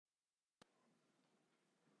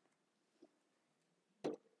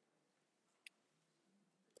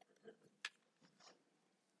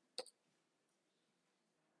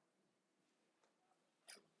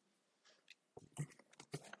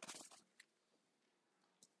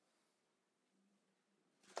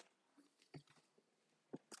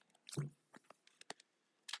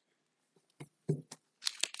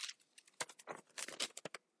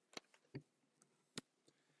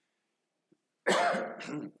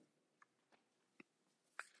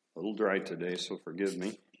little dry today, so forgive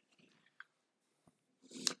me.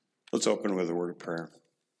 Let's open with a word of prayer.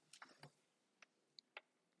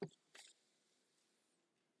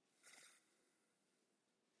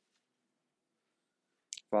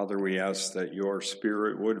 Father, we ask that your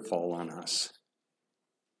Spirit would fall on us.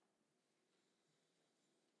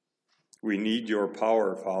 We need your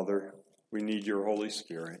power, Father. We need your Holy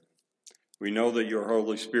Spirit. We know that your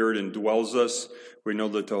Holy Spirit indwells us. We know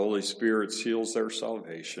that the Holy Spirit seals our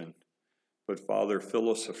salvation. But Father, fill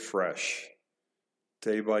us afresh,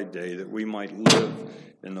 day by day, that we might live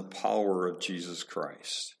in the power of Jesus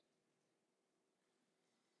Christ.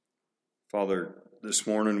 Father, this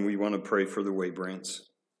morning we want to pray for the Waybrands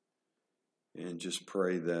and just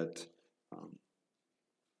pray that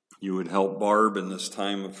you would help Barb in this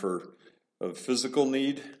time of physical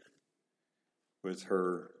need with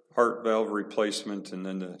her heart valve replacement and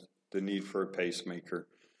then the need for a pacemaker.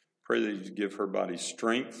 Pray that you give her body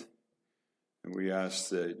strength, and we ask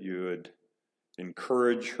that you would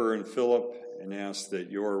encourage her and Philip and ask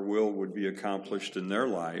that your will would be accomplished in their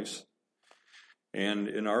lives and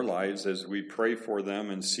in our lives as we pray for them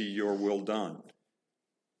and see your will done.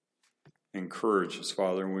 Encourage us,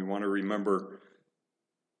 Father, and we want to remember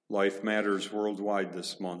Life Matters Worldwide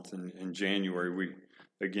this month in January.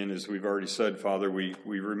 Again, as we've already said, Father, we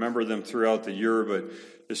remember them throughout the year, but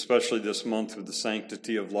especially this month with the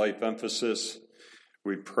Sanctity of Life emphasis.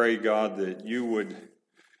 We pray, God, that you would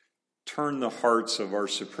turn the hearts of our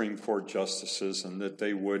Supreme Court justices and that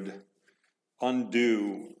they would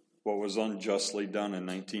undo what was unjustly done in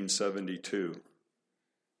 1972.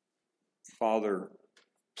 Father,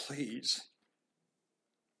 please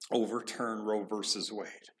overturn Roe versus Wade.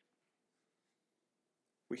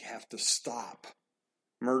 We have to stop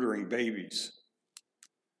murdering babies.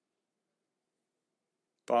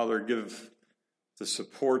 Father, give the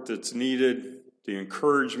support that's needed, the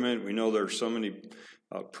encouragement. We know there are so many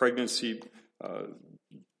pregnancy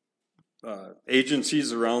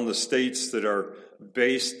agencies around the states that are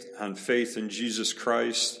based on faith in Jesus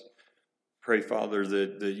Christ. Pray, Father,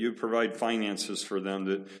 that you provide finances for them,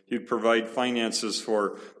 that you provide finances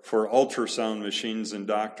for ultrasound machines and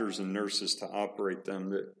doctors and nurses to operate them,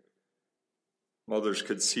 that mothers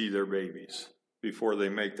could see their babies before they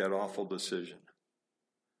make that awful decision.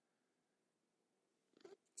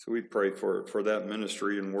 So we pray for that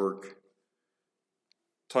ministry and work.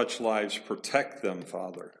 Touch lives, protect them,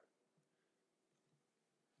 Father.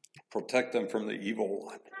 Protect them from the evil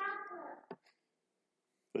one,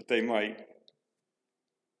 that they might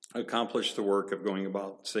accomplish the work of going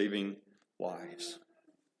about saving lives.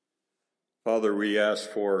 Father, we ask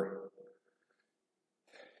for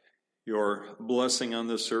your blessing on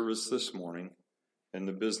this service this morning and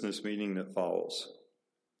the business meeting that follows,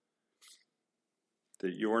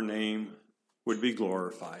 that your name would be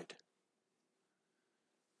glorified,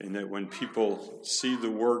 and that when people see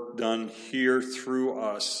the work done here through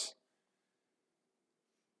us,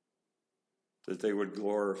 that they would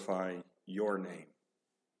glorify your name,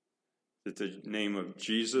 that the name of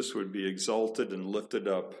Jesus would be exalted and lifted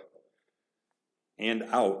up and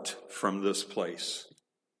out from this place.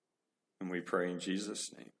 And we pray in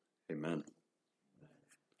Jesus' name. Amen.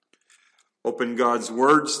 Open God's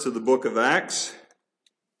words to the book of Acts,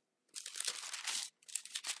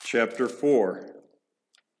 chapter 4.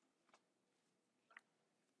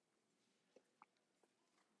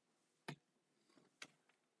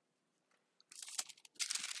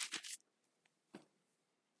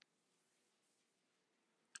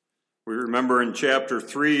 We remember in chapter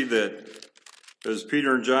 3 that as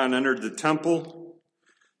Peter and John entered the temple,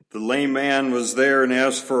 the lame man was there and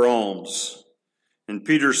asked for alms. And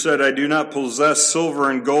Peter said, I do not possess silver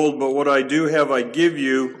and gold, but what I do have I give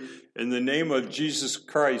you. In the name of Jesus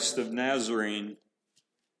Christ of Nazarene,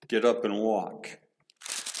 get up and walk.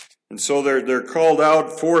 And so they're called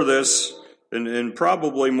out for this, and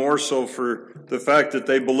probably more so for the fact that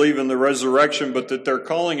they believe in the resurrection, but that they're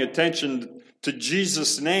calling attention to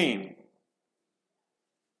Jesus' name.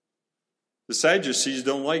 The Sadducees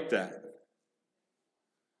don't like that.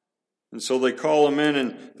 And so they call him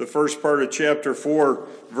in the first part of chapter 4,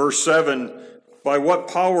 verse 7, by what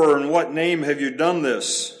power and what name have you done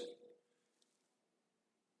this?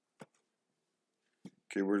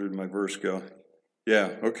 Okay, where did my verse go? Yeah,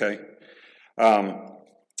 okay.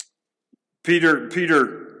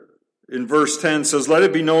 Peter in verse 10 says, let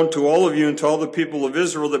it be known to all of you and to all the people of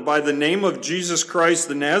Israel that by the name of Jesus Christ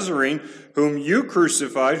the Nazarene, whom you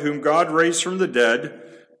crucified, whom God raised from the dead.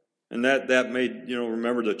 And that made,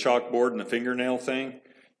 remember the chalkboard and the fingernail thing?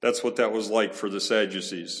 That's what that was like for the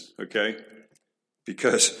Sadducees, okay?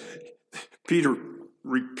 Because Peter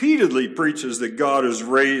repeatedly preaches that God has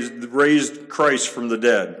raised Christ from the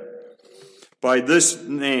dead. By this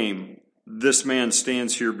name, this man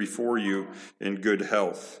stands here before you in good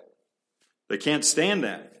health. They can't stand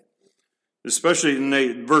that. Especially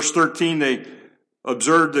in verse 13, they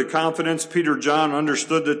observed the confidence. Peter and John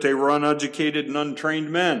understood that they were uneducated and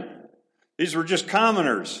untrained men. These were just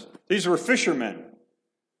commoners. These were fishermen.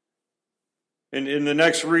 And in the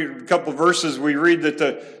next couple verses, we read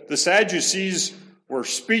that the Sadducees were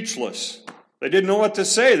speechless. They didn't know what to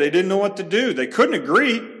say. They didn't know what to do. They couldn't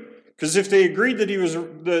agree, because if they agreed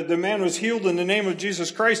that the man was healed in the name of Jesus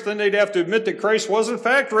Christ, then they'd have to admit that Christ was in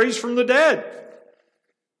fact raised from the dead.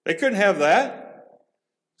 They couldn't have that.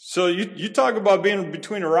 So you talk about being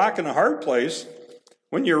between a rock and a hard place.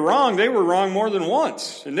 When you're wrong, they were wrong more than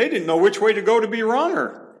once, and they didn't know which way to go to be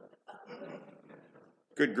wronger.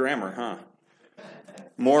 Good grammar, huh?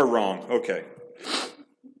 More wrong. Okay.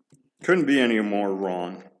 Couldn't be any more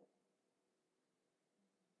wrong.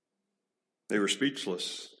 They were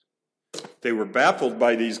speechless. They were baffled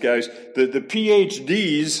by these guys. The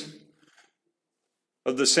PhDs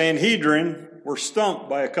of the Sanhedrin were stumped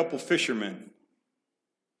by a couple fishermen.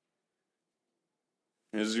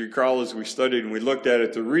 As you recall, as we studied and we looked at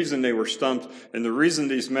it, the reason they were stumped and the reason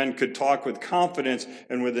these men could talk with confidence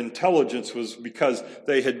and with intelligence was because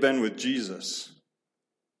they had been with Jesus.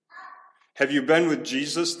 Have you been with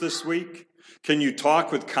Jesus this week? Can you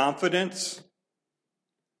talk with confidence?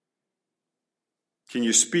 Can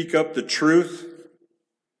you speak up the truth?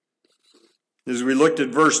 As we looked at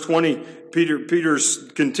verse 20, Peter's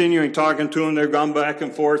continuing talking to them. They've gone back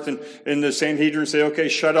and forth, and the Sanhedrin say, okay,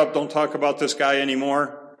 shut up, don't talk about this guy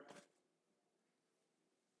anymore.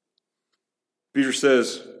 Peter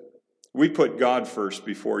says, we put God first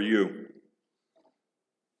before you.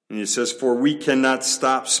 And he says, for we cannot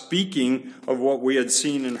stop speaking of what we had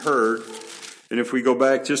seen and heard. And if we go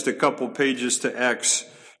back just a couple pages to Acts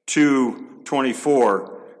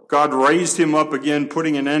 2:24, God raised him up again,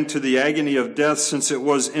 putting an end to the agony of death, since it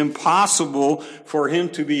was impossible for him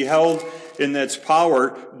to be held in its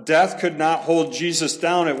power. Death could not hold Jesus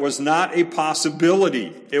down. It was not a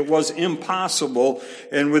possibility. It was impossible.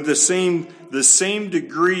 And with the same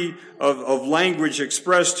degree of language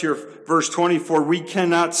expressed here, verse 24, we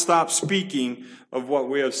cannot stop speaking of what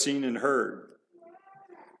we have seen and heard.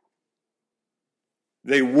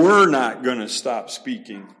 They were not going to stop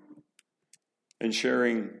speaking and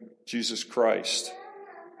sharing Jesus Christ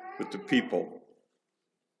with the people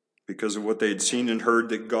because of what they had seen and heard,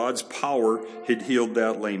 that God's power had healed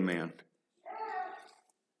that lame man.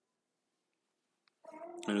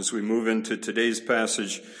 And as we move into today's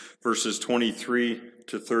passage, verses 23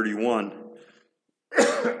 to 31,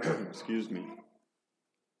 excuse me.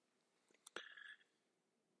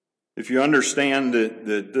 If you understand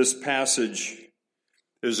that this passage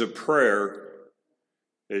is a prayer,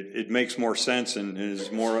 it makes more sense and is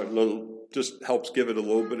more just helps give it a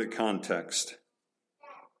little bit of context.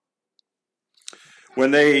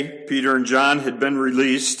 When Peter and John, had been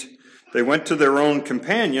released, they went to their own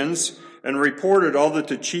companions and reported all that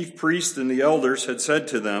the chief priests and the elders had said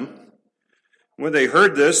to them. When they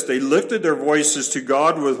heard this, they lifted their voices to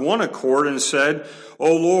God with one accord and said,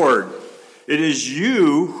 O Lord, it is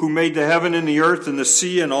you who made the heaven and the earth and the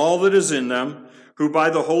sea and all that is in them, who by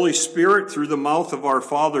the Holy Spirit through the mouth of our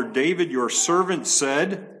father David, your servant,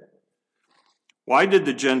 said, why did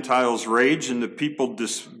the Gentiles rage and the people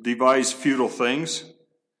devise futile things?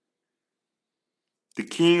 The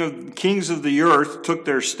kings of the earth took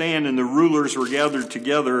their stand, and the rulers were gathered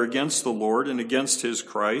together against the Lord and against his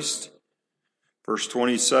Christ. Verse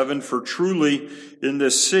 27, for truly in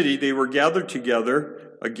this city they were gathered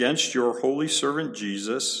together against your holy servant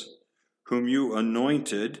Jesus, whom you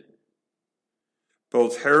anointed,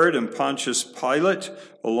 both Herod and Pontius Pilate,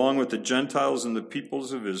 along with the Gentiles and the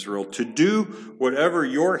peoples of Israel, to do whatever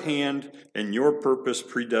your hand and your purpose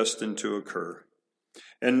predestined to occur.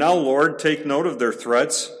 And now, Lord, take note of their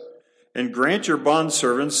threats, and grant your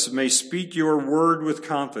bondservants may speak your word with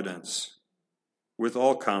confidence, with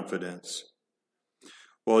all confidence,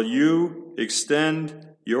 while you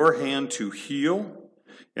extend your hand to heal,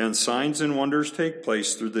 and signs and wonders take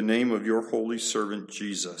place through the name of your holy servant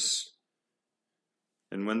Jesus.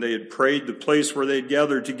 And when they had prayed, the place where they had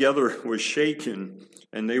gathered together was shaken,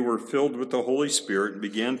 and they were filled with the Holy Spirit and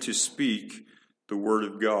began to speak the word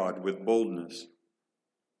of God with boldness.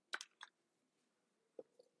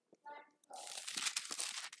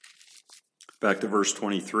 Back to verse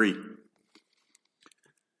 23.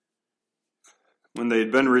 When they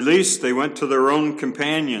had been released, they went to their own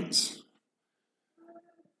companions.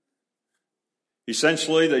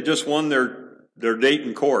 Essentially, they just won their date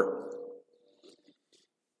in court.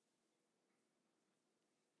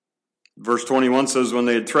 Verse 21 says, when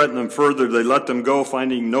they had threatened them further, they let them go,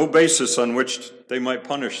 finding no basis on which they might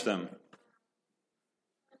punish them.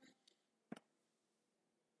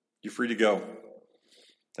 You're free to go.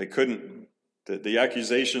 They couldn't. The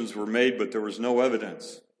accusations were made, but there was no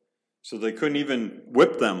evidence. So they couldn't even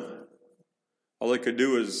whip them. All they could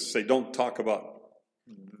do is say, don't talk about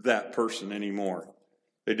that person anymore.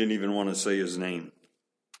 They didn't even want to say his name.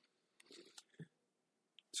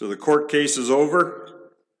 So the court case is over.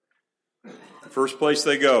 First place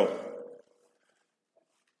they go.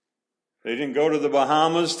 They didn't go to the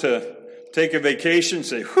Bahamas to take a vacation and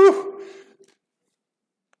say, whew,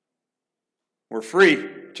 we're free.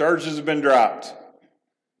 Charges have been dropped.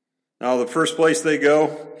 Now the first place they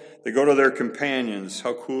go to their companions.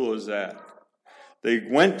 How cool is that? They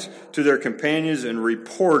went to their companions and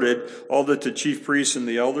reported all that the chief priests and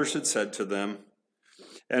the elders had said to them.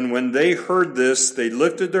 And when they heard this, they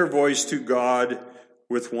lifted their voice to God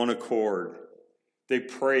with one accord. They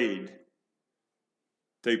prayed.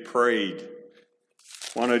 They prayed.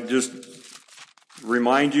 I want to just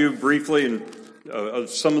remind you briefly of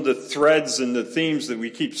some of the threads and the themes that we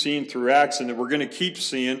keep seeing through Acts and that we're going to keep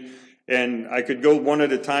seeing. And I could go one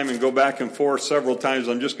at a time and go back and forth several times.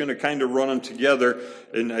 I'm just going to kind of run them together.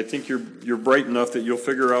 And I think you're bright enough that you'll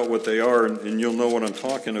figure out what they are and you'll know what I'm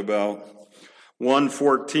talking about.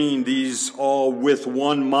 1:14, these all with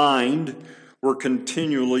one mind were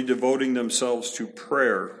continually devoting themselves to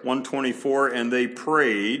prayer. 1:24, and they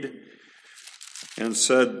prayed and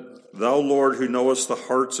said, Thou, Lord, who knowest the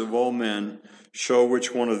hearts of all men, show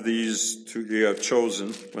which one of these you have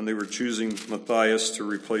chosen, when they were choosing Matthias to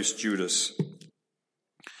replace Judas.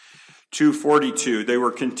 2:42, they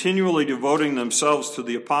were continually devoting themselves to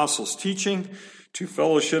the apostles' teaching, to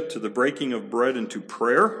fellowship, to the breaking of bread, and to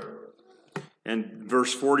prayer. And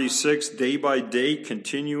verse 46, day by day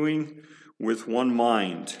continuing with one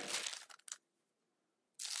mind.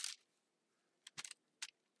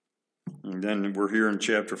 And then we're here in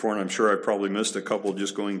chapter 4, and I'm sure I probably missed a couple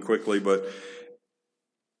just going quickly, but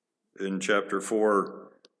in chapter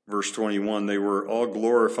 4, verse 21, they were all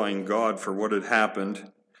glorifying God for what had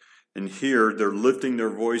happened. And here they're lifting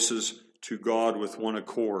their voices to God with one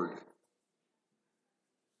accord.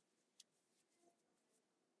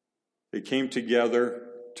 They came together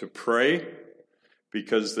to pray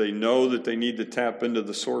because they know that they need to tap into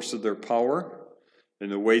the source of their power.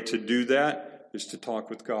 And the way to do that is to talk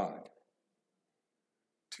with God,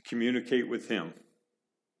 to communicate with Him.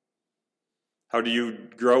 How do you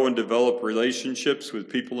grow and develop relationships with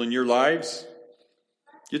people in your lives?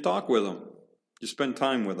 You talk with them. You spend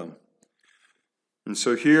time with them. And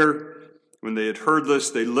so here, when they had heard this,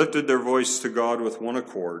 they lifted their voice to God with one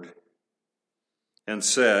accord and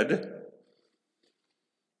said,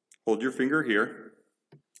 hold your finger here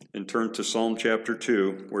and turn to Psalm chapter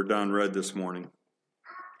 2, where Don read this morning.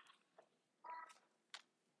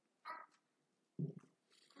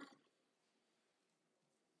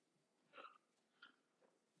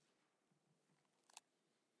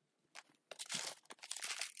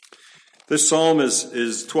 This psalm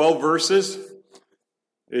is 12 verses.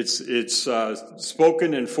 It's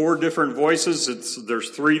spoken in 4 different voices. There's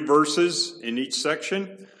 3 verses in each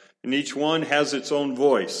section, and each one has its own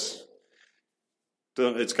voice.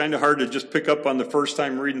 So it's kind of hard to just pick up on the first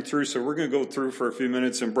time reading through, so we're going to go through for a few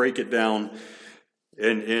minutes and break it down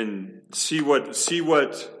and see what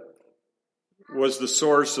was the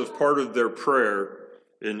source of part of their prayer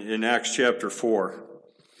in Acts chapter 4.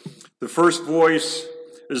 The first voice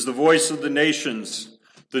is the voice of the nations.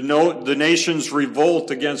 The nations revolt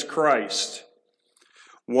against Christ.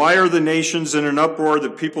 Why are the nations in an uproar, the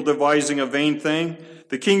people devising a vain thing?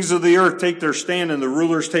 The kings of the earth take their stand and the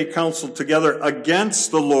rulers take counsel together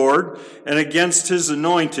against the Lord and against His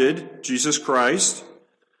anointed, Jesus Christ.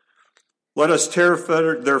 Let us tear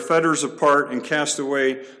their fetters apart and cast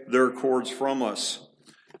away their cords from us.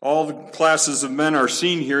 All the classes of men are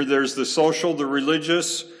seen here. There's the social, the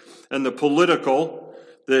religious, and the political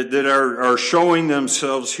that are showing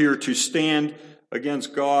themselves here to stand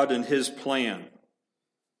against God and His plan.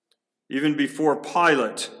 Even before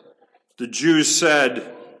Pilate, the Jews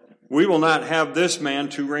said, we will not have this man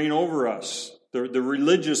to reign over us. The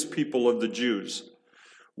religious people of the Jews.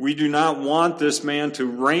 We do not want this man to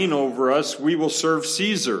reign over us. We will serve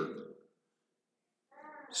Caesar.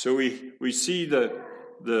 So we see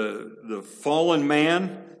the fallen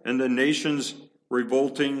man and the nations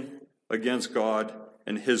revolting against God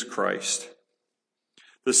and His Christ.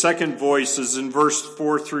 The second voice is in verse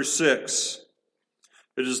 4 through 6.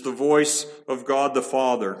 It is the voice of God the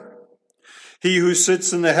Father. He who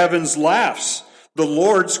sits in the heavens laughs. The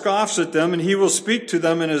Lord scoffs at them, and he will speak to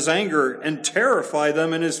them in his anger and terrify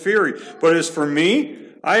them in his fury. But as for me,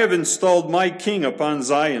 I have installed my king upon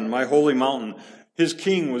Zion, my holy mountain. His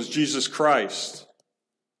king was Jesus Christ.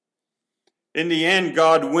 In the end,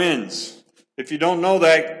 God wins. If you don't know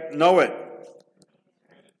that, know it.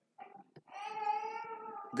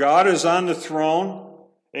 God is on the throne,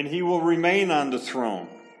 and he will remain on the throne.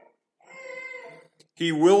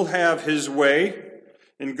 He will have his way.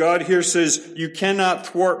 And God here says, you cannot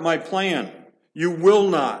thwart my plan. You will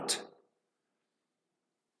not.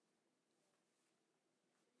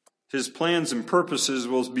 His plans and purposes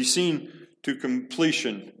will be seen to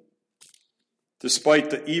completion,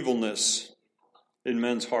 despite the evilness in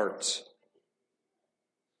men's hearts.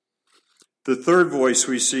 The third voice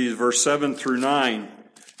we see, verse 7 through 9,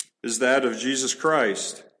 is that of Jesus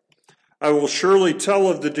Christ. I will surely tell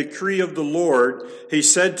of the decree of the Lord. He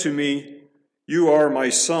said to me, you are my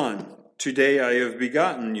son. Today I have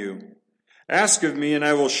begotten you. Ask of me, and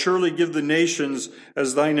I will surely give the nations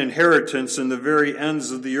as thine inheritance and the very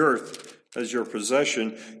ends of the earth as your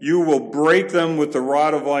possession. You will break them with the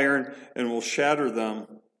rod of iron and will shatter them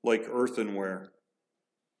like earthenware.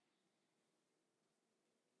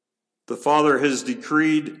 The Father has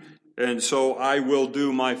decreed, and so I will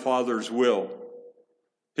do my Father's will.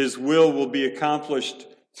 His will be accomplished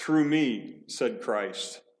through me, said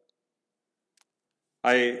Christ.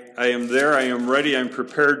 I am there, I am ready, I'm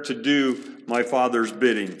prepared to do my Father's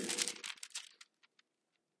bidding.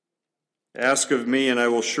 Ask of me, and I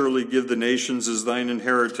will surely give the nations as thine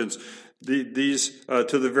inheritance, these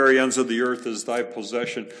to the very ends of the earth as thy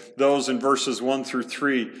possession. Those in verses 1 through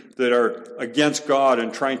 3 that are against God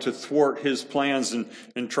and trying to thwart his plans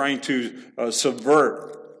and trying to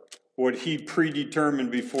subvert what he predetermined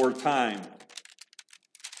before time.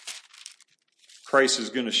 Christ is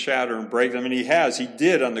going to shatter and break them, and he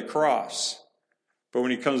did on the cross. But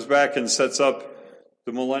when he comes back and sets up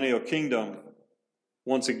the millennial kingdom,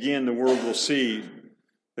 once again the world will see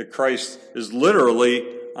that Christ is literally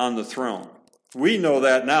on the throne. We know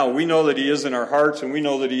that now. We know that he is in our hearts, and we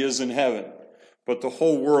know that he is in heaven. But the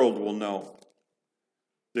whole world will know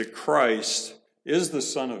that Christ is the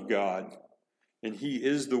Son of God, and he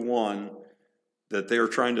is the one that they are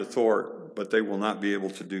trying to thwart, but they will not be able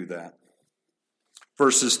to do that.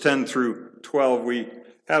 Verses 10 through 12, we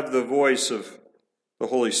have the voice of the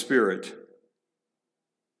Holy Spirit.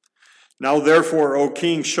 Now therefore, O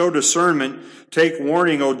King, show discernment. Take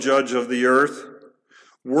warning, O Judge of the earth.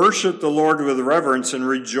 Worship the Lord with reverence and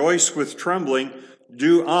rejoice with trembling.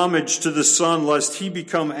 Do homage to the Son, lest he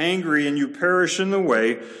become angry and you perish in the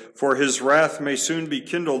way, for his wrath may soon be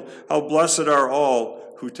kindled. How blessed are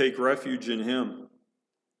all who take refuge in him.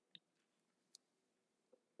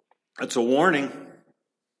 That's a warning.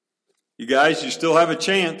 You guys, you still have a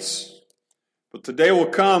chance. But the day will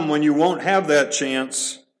come when you won't have that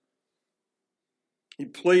chance.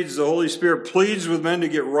 The Holy Spirit pleads with men to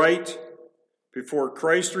get right before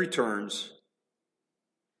Christ returns.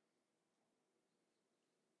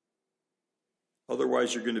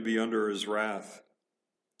 Otherwise, you're going to be under his wrath.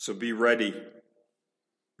 So be ready.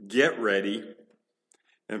 Get ready.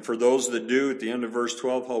 And for those that do, at the end of verse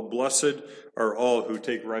 12, how blessed are all who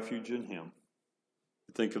take refuge in him.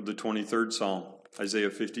 Think of the 23rd Psalm, Isaiah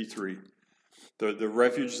 53. The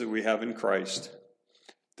refuge that we have in Christ.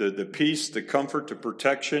 The peace, the comfort, the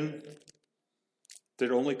protection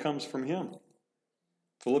that only comes from him.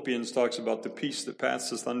 Philippians talks about the peace that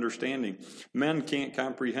passeth understanding. Men can't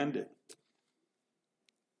comprehend it.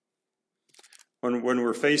 When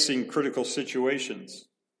we're facing critical situations,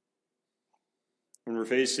 when we're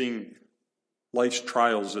facing life's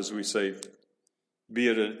trials, as we say, be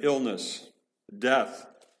it an illness, death.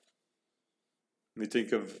 We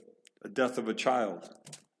think of a death of a child.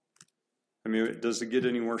 I mean, does it get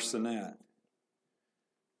any worse than that?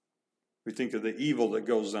 We think of the evil that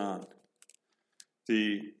goes on,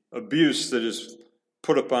 the abuse that is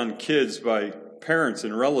put upon kids by parents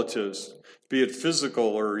and relatives, be it physical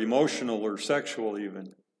or emotional or sexual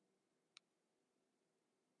even.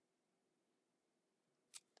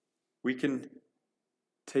 We can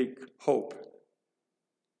take hope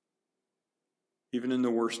even in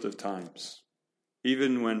the worst of times,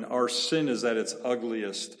 even when our sin is at its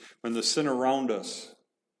ugliest, when the sin around us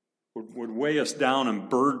would weigh us down and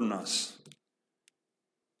burden us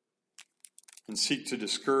and seek to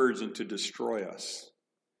discourage and to destroy us.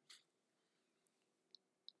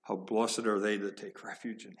 How blessed are they that take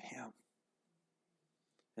refuge in him,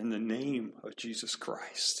 in the name of Jesus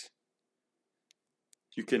Christ.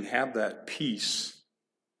 You can have that peace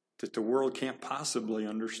that the world can't possibly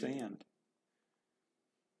understand.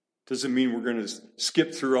 Doesn't mean we're going to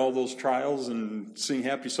skip through all those trials and sing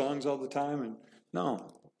happy songs all the time. And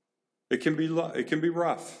no, it can be rough.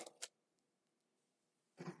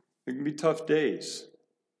 It can be tough days,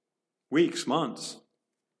 weeks, months.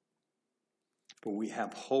 But we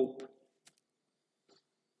have hope.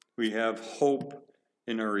 We have hope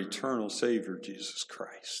in our eternal Savior, Jesus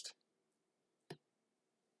Christ.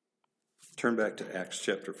 Turn back to Acts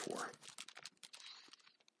chapter 4.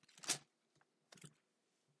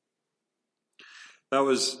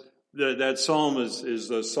 That psalm is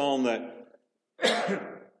the psalm that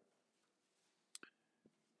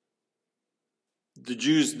the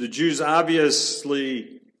Jews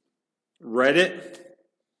obviously read it,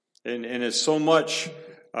 and it's so much.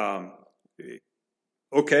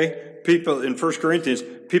 People in 1 Corinthians,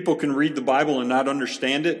 people can read the Bible and not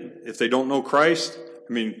understand it if they don't know Christ.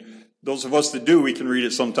 I mean, those of us that do, we can read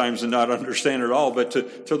it sometimes and not understand it all. But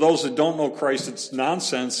to those that don't know Christ, it's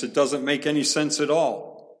nonsense. It doesn't make any sense at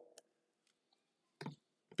all.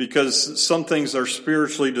 Because some things are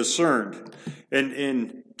spiritually discerned.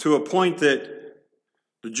 And to a point that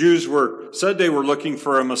the Jews said they were looking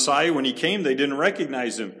for a Messiah. When he came, they didn't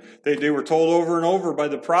recognize him. They were told over and over by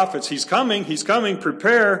the prophets, he's coming,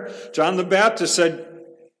 prepare. John the Baptist said,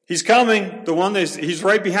 he's coming. He's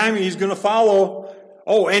right behind me, he's going to follow.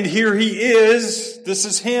 Oh, and here he is. This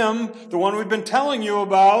is him, the one we've been telling you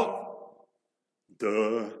about.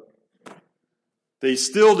 Duh. They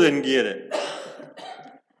still didn't get it.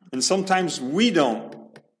 And sometimes we don't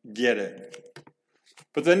get it.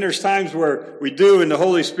 But then there's times where we do, and the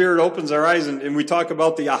Holy Spirit opens our eyes, and we talk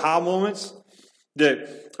about the aha moments.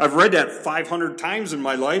 That I've read that 500 times in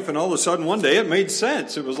my life, and all of a sudden one day it made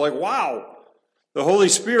sense. It was like, wow, the Holy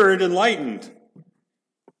Spirit enlightened.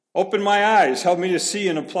 Opened my eyes, helped me to see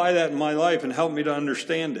and apply that in my life, and helped me to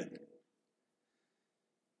understand it.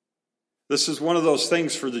 This is one of those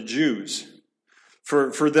things for the Jews.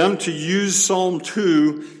 For them to use Psalm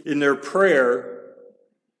 2 in their prayer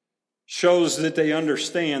shows that they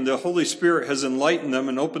understand the Holy Spirit has enlightened them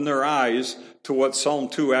and opened their eyes to what Psalm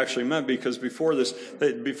 2 actually meant, because before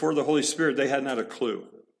the Holy Spirit, they had not a clue.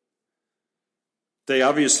 They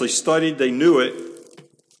obviously studied, they knew it,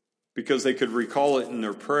 because they could recall it in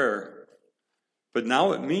their prayer. But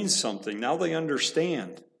now it means something. Now they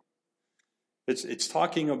understand. It's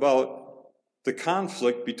talking about the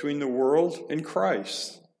conflict between the world and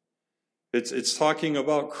Christ. It's talking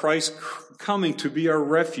about Christ coming to be our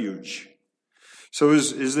refuge. So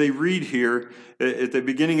as they read here, at the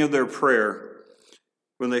beginning of their prayer,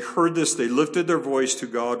 when they heard this, they lifted their voice to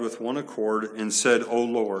God with one accord and said, O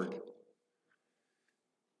Lord.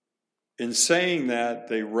 In saying that,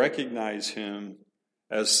 they recognize him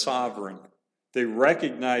as sovereign. They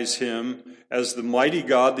recognize him as the mighty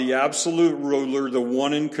God, the absolute ruler, the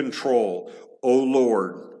one in control. O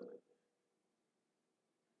Lord.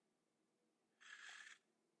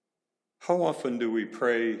 How often do we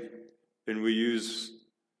pray and we use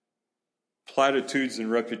platitudes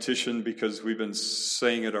and repetition because we've been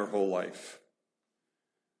saying it our whole life?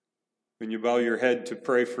 When you bow your head to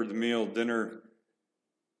pray for the meal, dinner,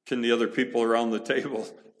 can the other people around the table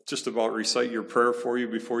just about recite your prayer for you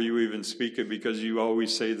before you even speak it because you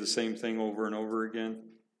always say the same thing over and over again?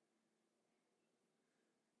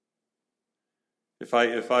 If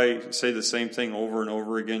I say the same thing over and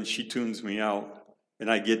over again, she tunes me out.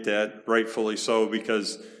 And I get that, rightfully so,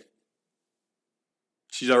 because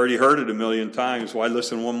she's already heard it a million times. Why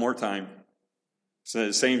listen one more time? It's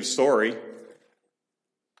the same story.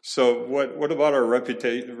 So what about our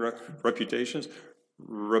reputations?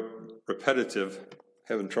 Repetitive.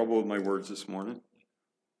 Having trouble with my words this morning.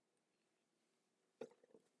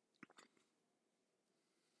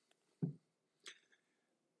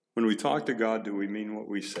 When we talk to God, do we mean what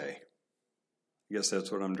we say? I guess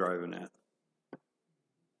that's what I'm driving at.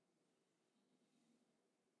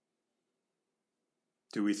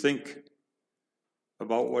 Do we think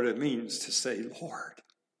about what it means to say, Lord?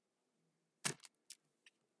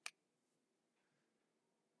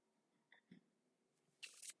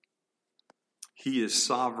 He is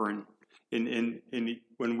sovereign. And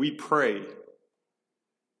when we pray,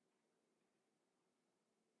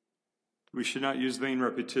 we should not use vain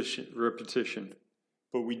repetition,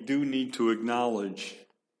 but we do need to acknowledge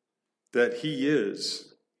that He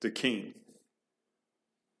is the King.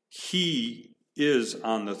 He is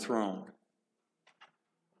on the throne.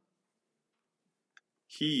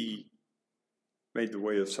 He made the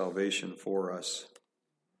way of salvation for us.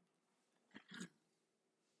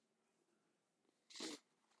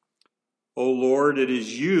 O Lord, it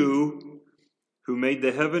is you who made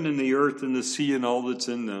the heaven and the earth and the sea and all that's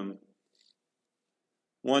in them.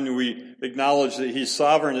 One, we acknowledge that he's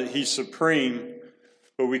sovereign, that he's supreme,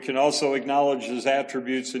 but we can also acknowledge his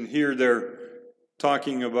attributes, and here they're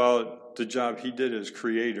talking about the job he did as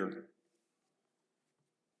creator.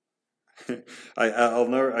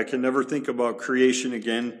 I can never think about creation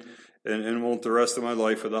again, and won't the rest of my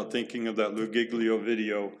life, without thinking of that Lou Giglio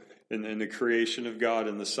video and the creation of God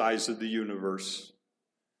and the size of the universe,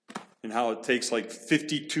 and how it takes like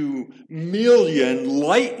 52 million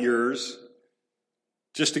light years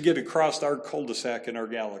just to get across our cul-de-sac in our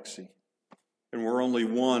galaxy. And we're only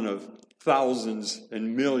one of thousands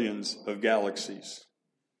and millions of galaxies.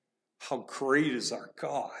 How great is our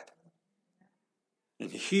God?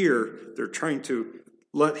 And here, they're trying to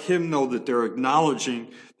let him know that they're acknowledging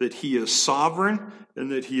that he is sovereign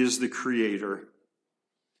and that he is the creator,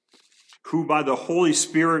 who by the Holy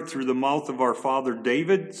Spirit through the mouth of our father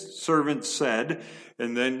David, servant, said,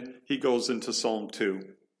 and then he goes into Psalm 2.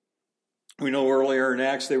 We know earlier in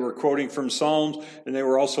Acts they were quoting from Psalms, and they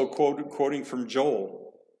were also quoting from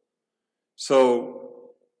Joel.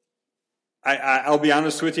 So, I'll be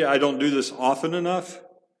honest with you, I don't do this often enough,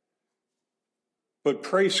 but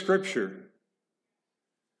pray Scripture.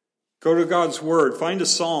 Go to God's Word, find a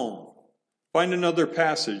psalm, find another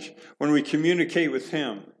passage when we communicate with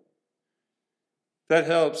him. That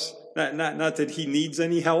helps, not that he needs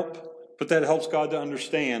any help, but that helps God to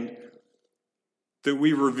understand that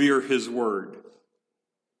we revere his word,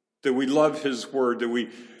 that we love his word, that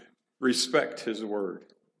we respect his word.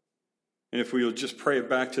 And if we will just pray it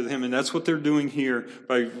back to him, and that's what they're doing here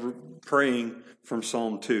by praying from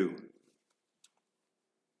Psalm 2.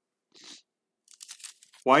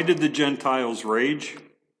 Why did the Gentiles rage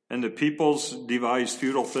and the peoples devise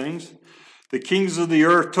futile things? The kings of the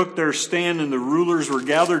earth took their stand, and the rulers were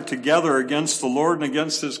gathered together against the Lord and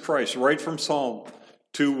against his Christ. Right from Psalm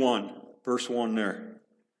 2:1, verse 1 there.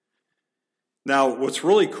 Now, what's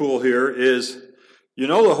really cool here is, you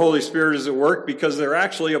know, the Holy Spirit is at work because they're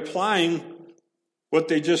actually applying what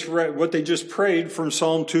they just read, what they just prayed from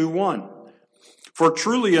Psalm 2:1. For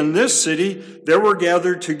truly in this city there were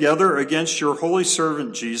gathered together against your holy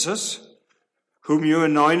servant Jesus, whom you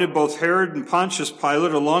anointed, both Herod and Pontius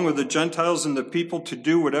Pilate, along with the Gentiles and the people, to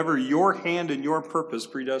do whatever your hand and your purpose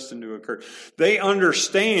predestined to occur. They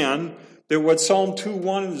understand that what Psalm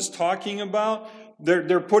 2:1 is talking about,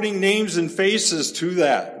 they're putting names and faces to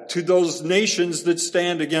that, to those nations that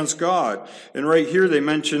stand against God. And right here they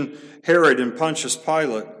mention Herod and Pontius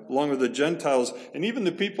Pilate, along with the Gentiles, and even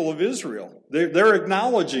the people of Israel. They're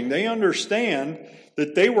acknowledging, they understand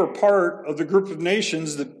that they were part of the group of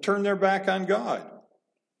nations that turned their back on God,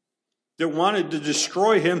 that wanted to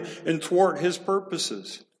destroy him and thwart his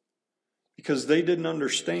purposes, because they didn't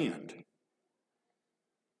understand.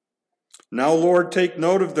 Now, Lord, take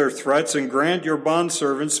note of their threats and grant your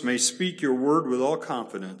bondservants may speak your word with all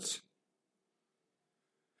confidence.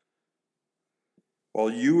 While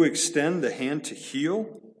you extend the hand to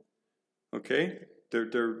heal, okay,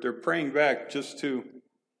 they're praying back just to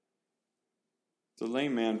the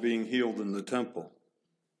lame man being healed in the temple.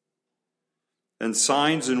 And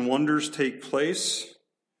signs and wonders take place.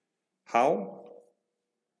 How?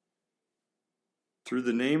 Through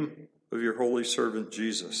the name of your holy servant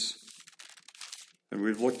Jesus. And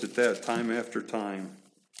we've looked at that time after time.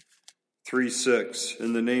 3:6,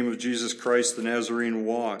 in the name of Jesus Christ the Nazarene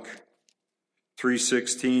walk.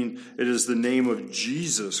 3:16, it is the name of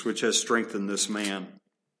Jesus which has strengthened this man.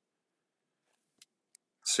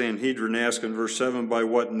 Sanhedrin asked in verse 7, by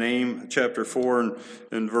what name? Chapter 4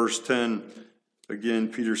 and verse 10, again,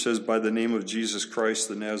 Peter says, by the name of Jesus Christ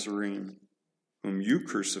the Nazarene, whom you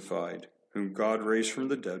crucified, whom God raised from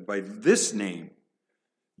the dead. By this name,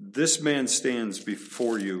 this man stands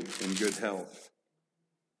before you in good health.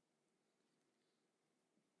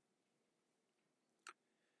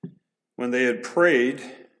 When they had prayed,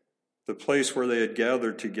 the place where they had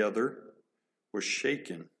gathered together was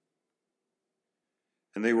shaken.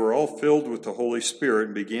 And they were all filled with the Holy Spirit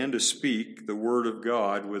and began to speak the word of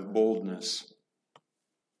God with boldness.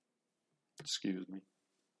 Excuse me.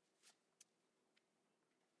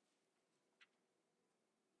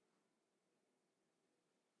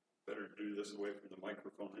 Better do this away from the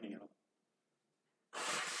microphone anyhow.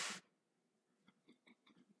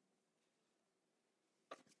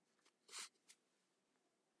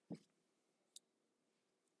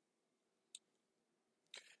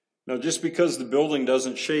 Now, just because the building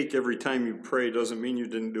doesn't shake every time you pray doesn't mean you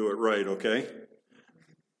didn't do it right, okay?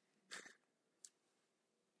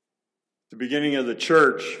 The beginning of the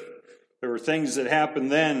church, there were things that happened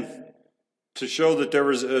then to show that there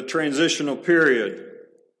was a transitional period.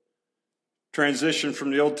 Transition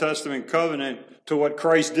from the Old Testament covenant to what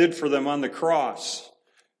Christ did for them on the cross.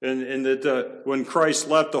 And that when Christ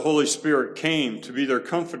left, the Holy Spirit came to be their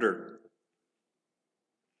comforter.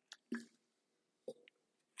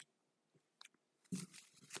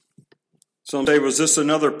 Some say, was this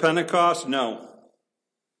another Pentecost? No.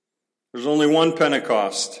 There's only one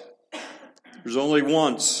Pentecost. There's only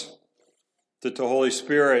once that the Holy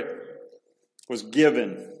Spirit was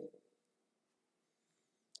given.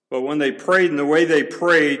 But when they prayed and the way they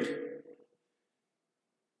prayed,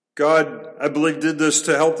 God, I believe, did this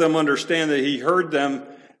to help them understand that He heard them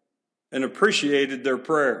and appreciated their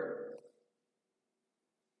prayer.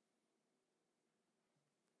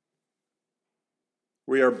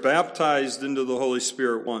 We are baptized into the Holy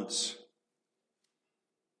Spirit once.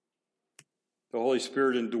 The Holy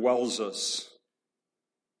Spirit indwells us.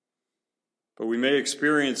 But we may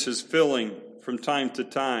experience His filling from time to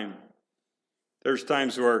time. There's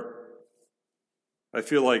times where I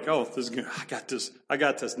feel like, I got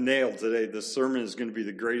this nailed today. This sermon is going to be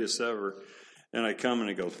the greatest ever. And I come and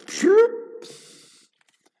it goes,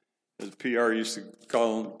 as PR used to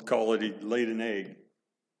call it, he laid an egg.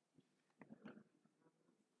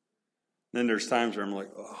 Then there's times where I'm like,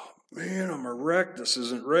 oh man, I'm a wreck. This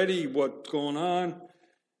isn't ready. What's going on?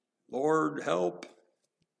 Lord, help.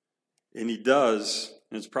 And He does.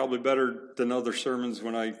 And it's probably better than other sermons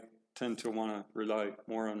when I tend to want to rely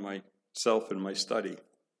more on myself and my study.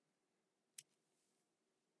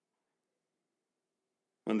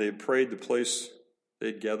 When they had prayed, the place they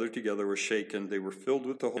had gathered together was shaken. They were filled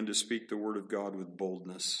with the Holy Spirit to speak the word of God with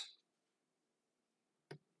boldness.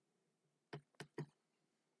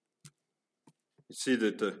 You see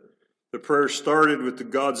that the prayer started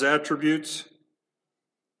with God's attributes.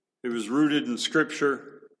 It was rooted in Scripture.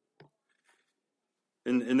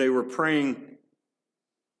 And they were praying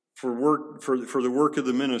for the work of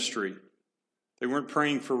the ministry. They weren't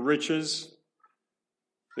praying for riches.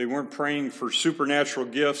 They weren't praying for supernatural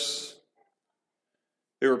gifts.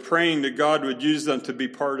 They were praying that God would use them to be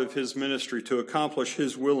part of His ministry, to accomplish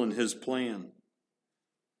His will and His plan.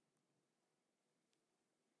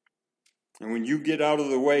 And when you get out of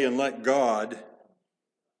the way and let God,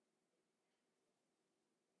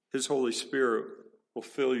 His Holy Spirit will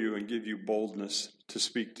fill you and give you boldness to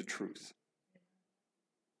speak the truth.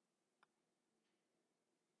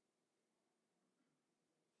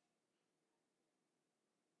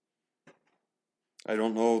 I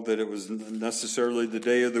don't know that it was necessarily the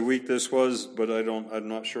day of the week this was, but I'm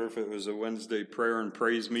not sure if it was a Wednesday prayer and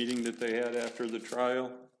praise meeting that they had after the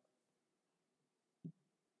trial.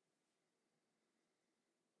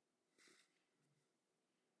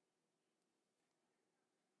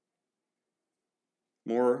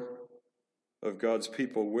 More of God's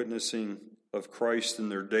people witnessing of Christ in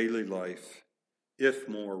their daily life, if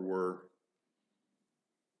more were,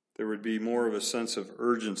 there would be more of a sense of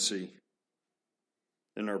urgency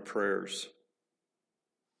in our prayers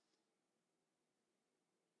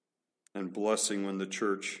and blessing when the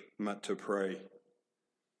church met to pray.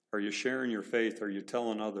 Are you sharing your faith? Are you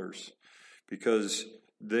telling others? Because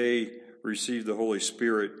they received the Holy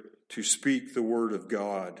Spirit to speak the word of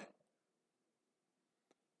God.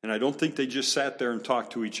 And I don't think they just sat there and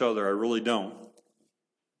talked to each other. I really don't.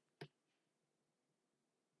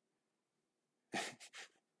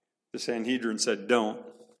 The Sanhedrin said, don't.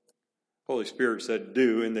 Holy Spirit said,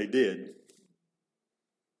 do, and they did.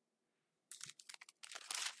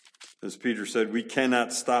 As Peter said, we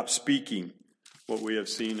cannot stop speaking what we have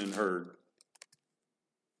seen and heard.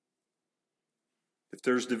 If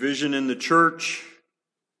there's division in the church,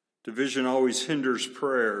 division always hinders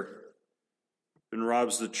prayer and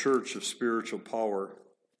robs the church of spiritual power.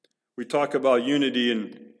 We talk about unity,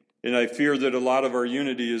 and I fear that a lot of our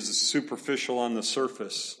unity is superficial on the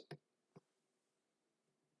surface.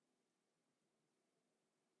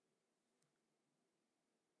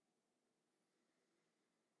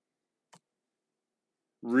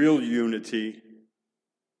 Real unity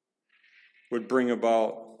would bring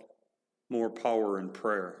about more power in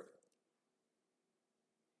prayer.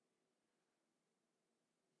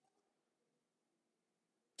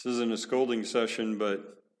 This isn't a scolding session,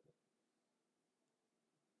 but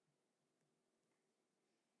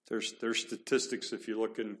there's statistics if you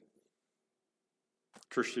look in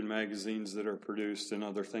Christian magazines that are produced and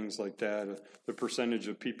other things like that, the percentage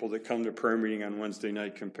of people that come to prayer meeting on Wednesday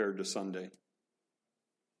night compared to Sunday.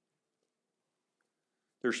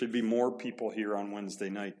 There should be more people here on Wednesday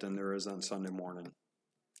night than there is on Sunday morning.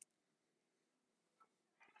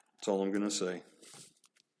 That's all I'm going to say.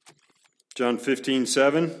 John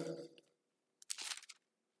 15:7.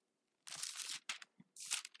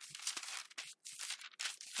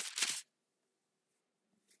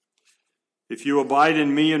 If you abide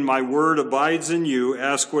in me and my word abides in you,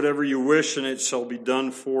 ask whatever you wish and it shall be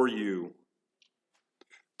done for you.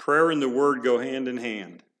 Prayer and the word go hand in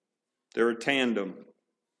hand. They're a tandem.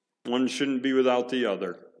 One shouldn't be without the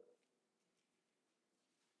other.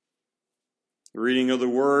 The reading of the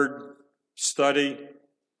word, study,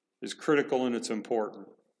 is critical and it's important.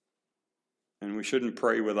 And we shouldn't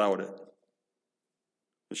pray without it.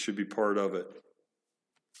 It should be part of it.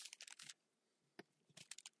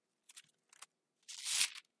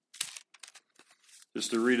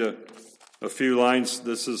 Just to read a few lines.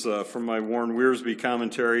 This is from my Warren Wiersbe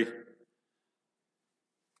commentary.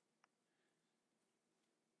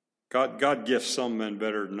 God gifts some men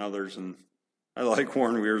better than others, and I like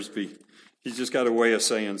Warren Wiersbe. He's just got a way of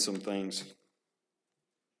saying some things.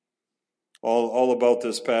 All about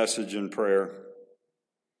this passage in prayer.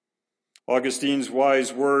 Augustine's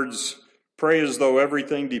wise words, pray as though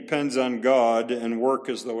everything depends on God and work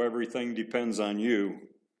as though everything depends on you.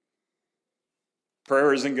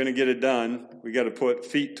 Prayer isn't going to get it done. We got to put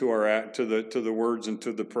feet to the words and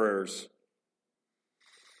to the prayers.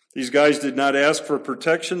 These guys did not ask for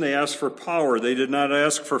protection, they asked for power. They did not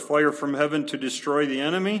ask for fire from heaven to destroy the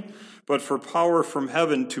enemy, but for power from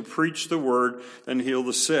heaven to preach the word and heal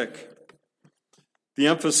the sick. The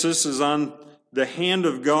emphasis is on the hand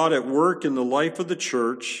of God at work in the life of the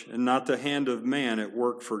church and not the hand of man at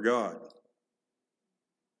work for God.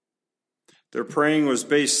 Their praying was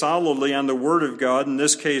based solidly on the Word of God, in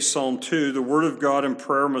this case Psalm 2. The Word of God and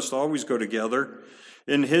prayer must always go together.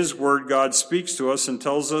 In His Word, God speaks to us and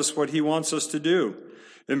tells us what He wants us to do.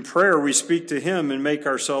 In prayer, we speak to Him and make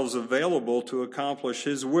ourselves available to accomplish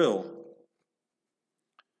His will.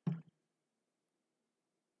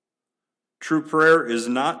 True prayer is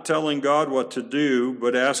not telling God what to do,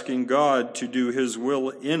 but asking God to do His will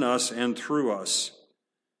in us and through us.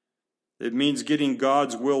 It means getting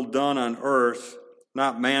God's will done on earth,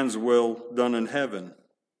 not man's will done in heaven.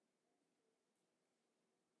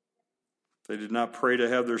 They did not pray to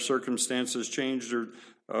have their circumstances changed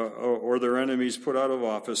or their enemies put out of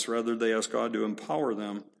office. Rather, they asked God to empower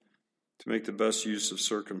them to make the best use of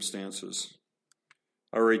circumstances.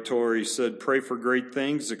 R.A. Torrey said, pray for great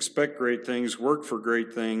things, expect great things, work for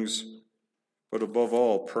great things, but above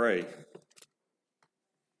all, pray.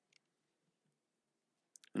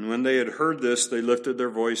 And when they had heard this, they lifted their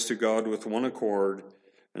voice to God with one accord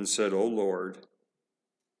and said, O Lord,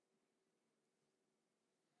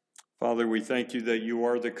 Father, we thank you that you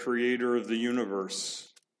are the creator of the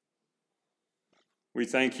universe. We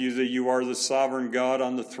thank you that you are the sovereign God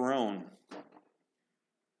on the throne.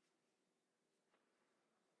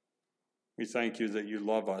 We thank you that you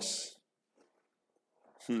love us,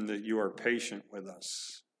 and that you are patient with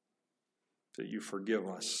us, that you forgive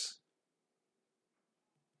us,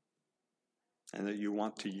 and that you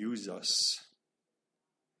want to use us.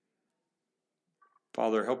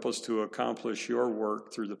 Father, help us to accomplish your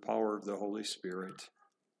work through the power of the Holy Spirit,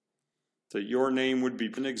 that your name would be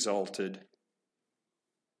exalted,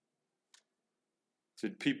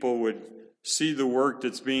 that people would see the work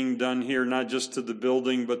that's being done here, not just to the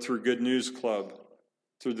building, but through Good News Club,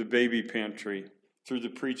 through the baby pantry, through the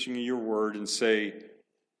preaching of your word, and say,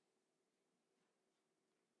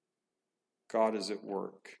 God is at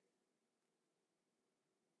work.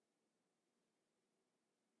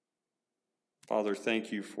 Father,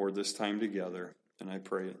 thank you for this time together, and I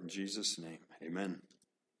pray it in Jesus' name. Amen.